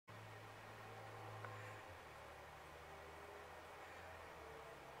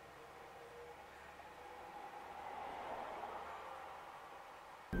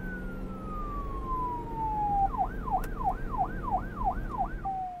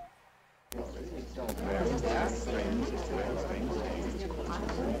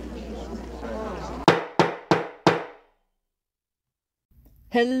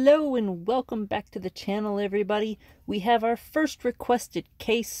Hello and welcome back to the channel, everybody. We have our first requested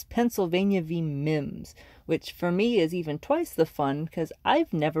case, Pennsylvania v. Mimms, which for me is even twice the fun because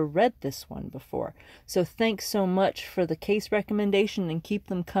I've never read this one before. So thanks so much for the case recommendation and keep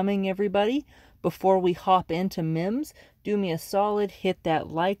them coming, everybody. Before we hop into Mimms, do me a solid, hit that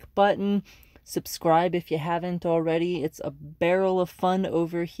like button, subscribe if you haven't already. It's a barrel of fun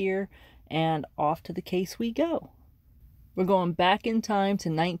over here, and off to the case we go. We're going back in time to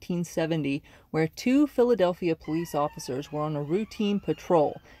 1970, where two Philadelphia police officers were on a routine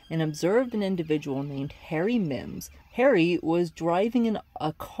patrol and observed an individual named Harry Mimms. Harry was driving in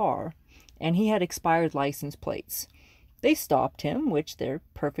a car, and he had expired license plates. They stopped him, which they're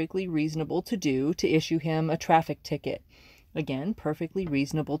perfectly reasonable to do, to issue him a traffic ticket. Again, perfectly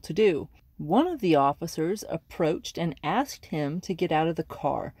reasonable to do. One of the officers approached and asked him to get out of the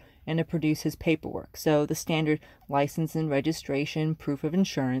car and to produce his paperwork. So the standard license and registration, proof of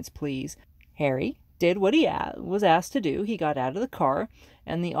insurance, please. Harry did what he was asked to do. He got out of the car,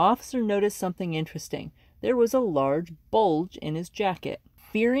 and the officer noticed something interesting. There was a large bulge in his jacket.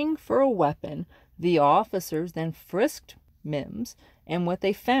 Fearing for a weapon, the officers then frisked Mimms, and what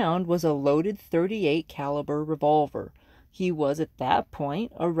they found was a loaded .38 caliber revolver. He was at that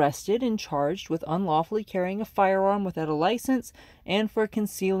point arrested and charged with unlawfully carrying a firearm without a license and for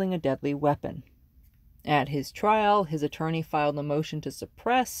concealing a deadly weapon. At his trial, his attorney filed a motion to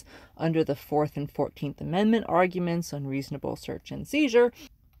suppress under the 4th and 14th Amendment arguments on reasonable search and seizure.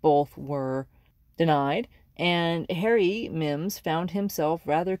 Both were denied, and Harry Mimms found himself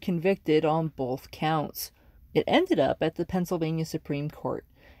rather convicted on both counts. It ended up at the Pennsylvania Supreme Court,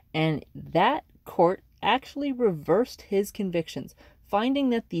 and that court actually reversed his convictions, finding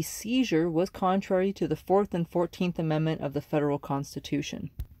that the seizure was contrary to the 4th and 14th Amendment of the federal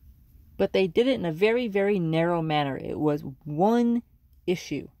Constitution. But they did it in a very, very narrow manner. It was one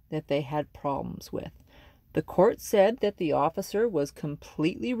issue that they had problems with. The court said that the officer was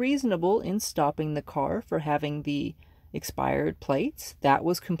completely reasonable in stopping the car for having the expired plates. That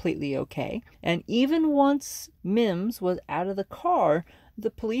was completely okay. And even once Mimms was out of the car, the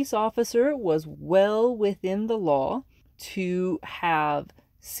police officer was well within the law to have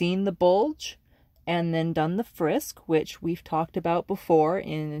seen the bulge and then done the frisk, which we've talked about before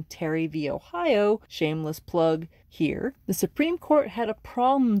in Terry v. Ohio. Shameless plug here. The Supreme Court had a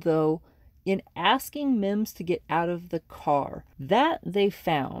problem, though, in asking Mimms to get out of the car. That, they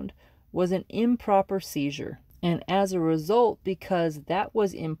found, was an improper seizure. And as a result, because that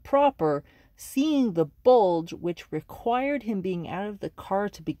was improper, seeing the bulge, which required him being out of the car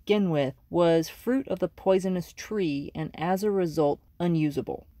to begin with, was fruit of the poisonous tree and as a result,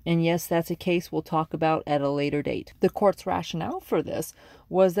 unusable. And yes, that's a case we'll talk about at a later date. The court's rationale for this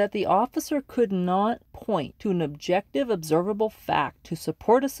was that the officer could not point to an objective, observable fact to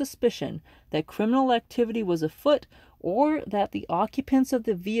support a suspicion that criminal activity was afoot or that the occupants of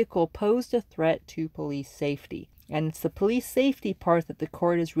the vehicle posed a threat to police safety. And it's the police safety part that the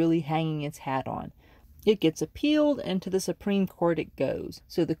court is really hanging its hat on. It gets appealed, and to the Supreme Court it goes.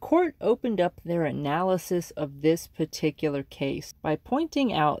 So the court opened up their analysis of this particular case by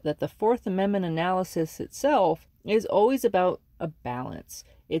pointing out that the Fourth Amendment analysis itself is always about a balance.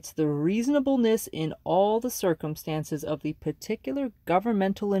 It's the reasonableness in all the circumstances of the particular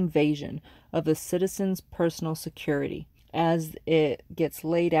governmental invasion of the citizen's personal security. As it gets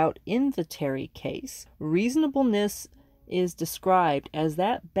laid out in the Terry case, reasonableness is described as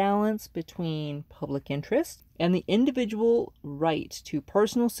that balance between public interest and the individual right to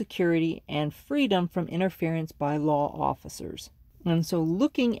personal security and freedom from interference by law officers. And so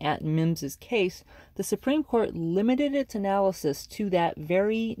looking at Mimms's case, the Supreme Court limited its analysis to that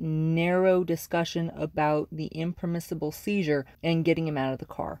very narrow discussion about the impermissible seizure and getting him out of the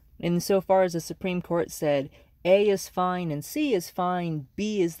car. Insofar as the Supreme Court said A is fine and C is fine,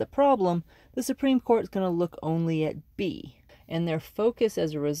 B is the problem, the Supreme Court is going to look only at B. And their focus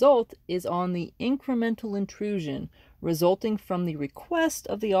as a result is on the incremental intrusion resulting from the request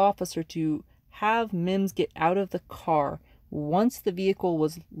of the officer to have Mimms get out of the car once the vehicle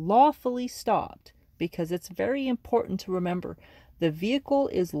was lawfully stopped, because it's very important to remember the vehicle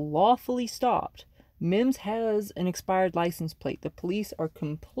is lawfully stopped. Mimms has an expired license plate. The police are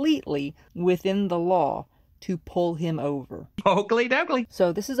completely within the law to pull him over. Oakley dokley.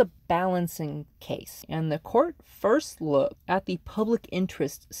 So this is a balancing case, and the court first looked at the public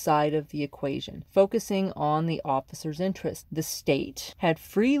interest side of the equation, focusing on the officer's interest. The state had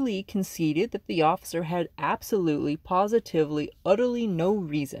freely conceded that the officer had absolutely, positively, utterly no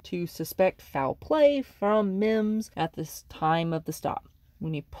reason to suspect foul play from Mimms at this time of the stop.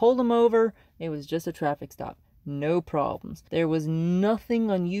 When he pulled him over, it was just a traffic stop. no problems. There was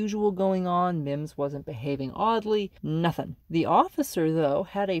nothing unusual going on. Mimms wasn't behaving oddly, nothing. The officer, though,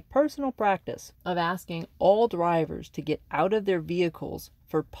 had a personal practice of asking all drivers to get out of their vehicles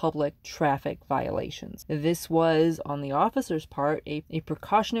for public traffic violations. This was, on the officer's part, a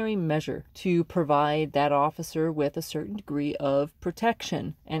precautionary measure to provide that officer with a certain degree of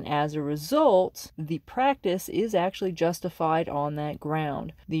protection. And as a result, the practice is actually justified on that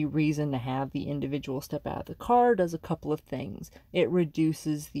ground. The reason to have the individual step out of the car does a couple of things. It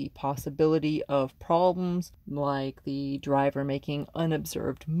reduces the possibility of problems like the driver making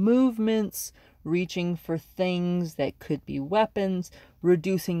unobserved movements, reaching for things that could be weapons,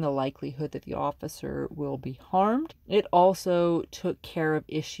 reducing the likelihood that the officer will be harmed. It also took care of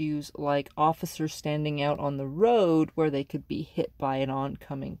issues like officers standing out on the road where they could be hit by an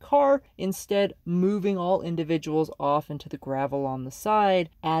oncoming car, instead moving all individuals off into the gravel on the side,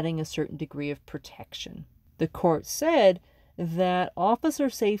 adding a certain degree of protection. The court said that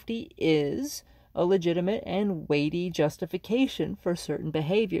officer safety is a legitimate and weighty justification for certain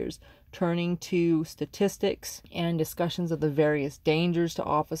behaviors, turning to statistics and discussions of the various dangers to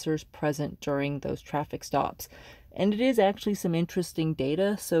officers present during those traffic stops. And it is actually some interesting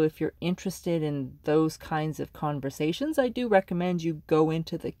data, so if you're interested in those kinds of conversations, I do recommend you go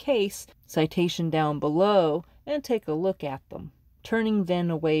into the case, citation down below, and take a look at them. Turning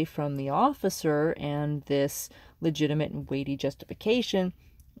then away from the officer and this legitimate and weighty justification,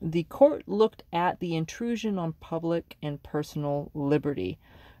 the court looked at the intrusion on public and personal liberty.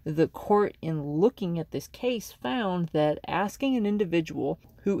 The court, in looking at this case, found that asking an individual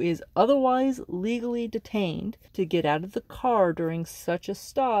who is otherwise legally detained to get out of the car during such a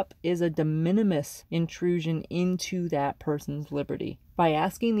stop is a de minimis intrusion into that person's liberty. By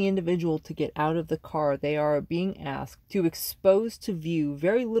asking the individual to get out of the car, they are being asked to expose to view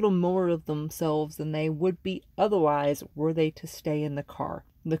very little more of themselves than they would be otherwise were they to stay in the car.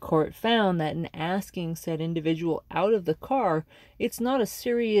 The court found that in asking said individual out of the car, it's not a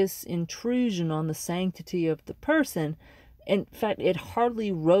serious intrusion on the sanctity of the person. In fact, it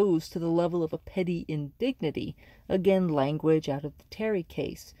hardly rose to the level of a petty indignity, again language out of the Terry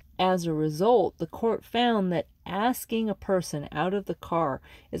case. As a result, the court found that asking a person out of the car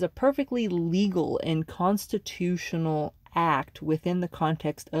is a perfectly legal and constitutional act within the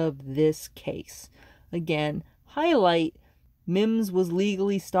context of this case. Again, highlight, Mimms was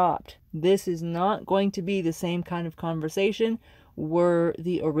legally stopped. This is not going to be the same kind of conversation were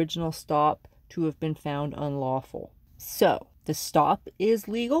the original stop to have been found unlawful. So, the stop is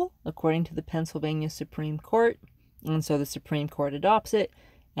legal, according to the Pennsylvania Supreme Court, and so the Supreme Court adopts it.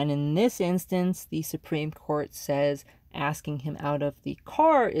 And in this instance, the Supreme Court says asking him out of the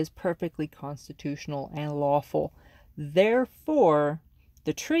car is perfectly constitutional and lawful. Therefore,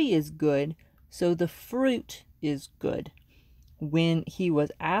 the tree is good, so the fruit is good. When he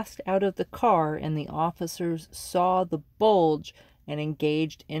was asked out of the car and the officers saw the bulge and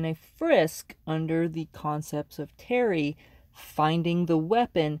engaged in a frisk under the concepts of Terry, finding the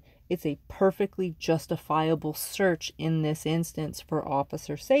weapon, it's a perfectly justifiable search in this instance for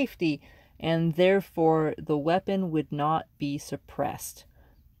officer safety, and therefore the weapon would not be suppressed.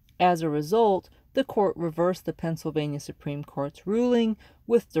 As a result, the court reversed the Pennsylvania Supreme Court's ruling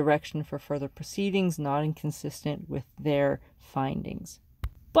with direction for further proceedings not inconsistent with their findings.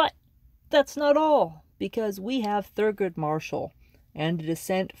 But that's not all, because we have Thurgood Marshall and a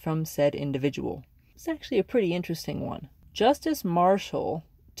dissent from said individual. It's actually a pretty interesting one. Justice Marshall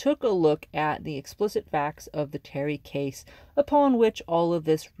took a look at the explicit facts of the Terry case upon which all of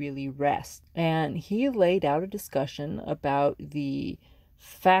this really rests, and he laid out a discussion about the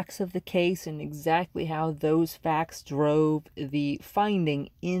facts of the case and exactly how those facts drove the finding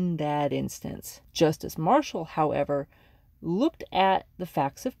in that instance. Justice Marshall, however, looked at the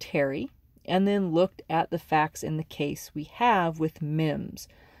facts of Terry and then looked at the facts in the case we have with Mimms.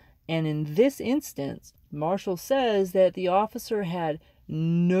 And in this instance, Marshall says that the officer had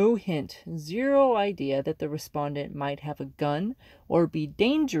no hint, zero idea that the respondent might have a gun or be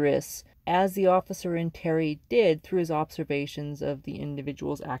dangerous, as the officer in Terry did through his observations of the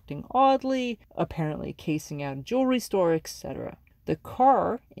individuals acting oddly, apparently casing out a jewelry store, etc. The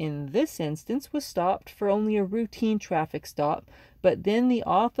car, in this instance, was stopped for only a routine traffic stop, but then the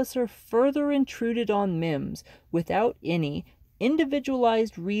officer further intruded on Mimms without any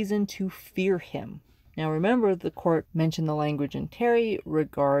individualized reason to fear him. Now remember, the court mentioned the language in Terry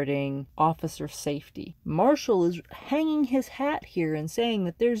regarding officer safety. Marshall is hanging his hat here and saying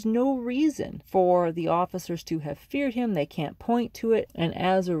that there's no reason for the officers to have feared him. They can't point to it. And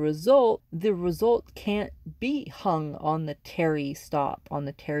as a result, the result can't be hung on the Terry stop, on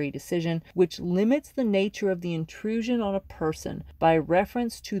the Terry decision, which limits the nature of the intrusion on a person by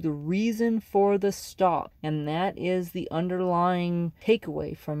reference to the reason for the stop. And that is the underlying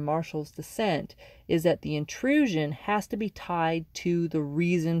takeaway from Marshall's dissent, is that the intrusion has to be tied to the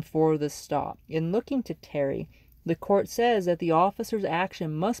reason for the stop. In looking to Terry, the court says that the officer's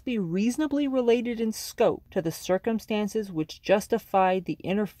action must be reasonably related in scope to the circumstances which justified the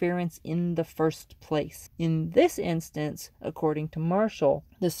interference in the first place. In this instance, according to Marshall,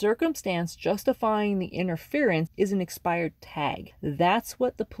 the circumstance justifying the interference is an expired tag. That's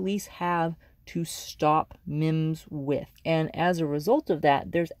what the police have to stop Mimms with. And as a result of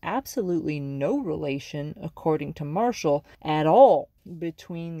that, there's absolutely no relation, according to Marshall, at all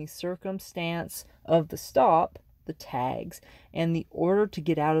between the circumstance of the stop, the tags, and the order to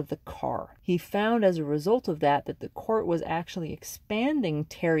get out of the car. He found as a result of that the court was actually expanding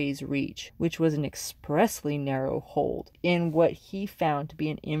Terry's reach, which was an expressly narrow hold, in what he found to be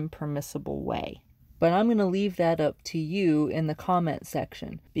an impermissible way. But I'm going to leave that up to you in the comment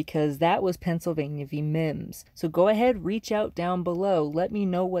section, because that was Pennsylvania v. Mimms. So go ahead, reach out down below. Let me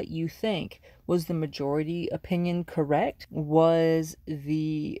know what you think. Was the majority opinion correct? Was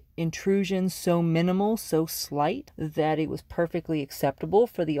the intrusion so minimal, so slight, that it was perfectly acceptable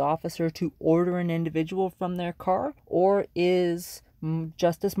for the officer to order an individual from their car? Or is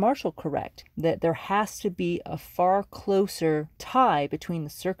Justice Marshall correct, that there has to be a far closer tie between the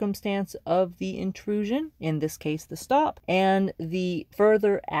circumstance of the intrusion, in this case the stop, and the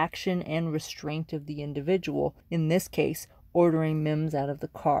further action and restraint of the individual, in this case ordering Mimms out of the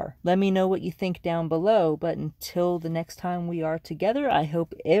car? Let me know what you think down below, but until the next time we are together, I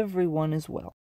hope everyone is well.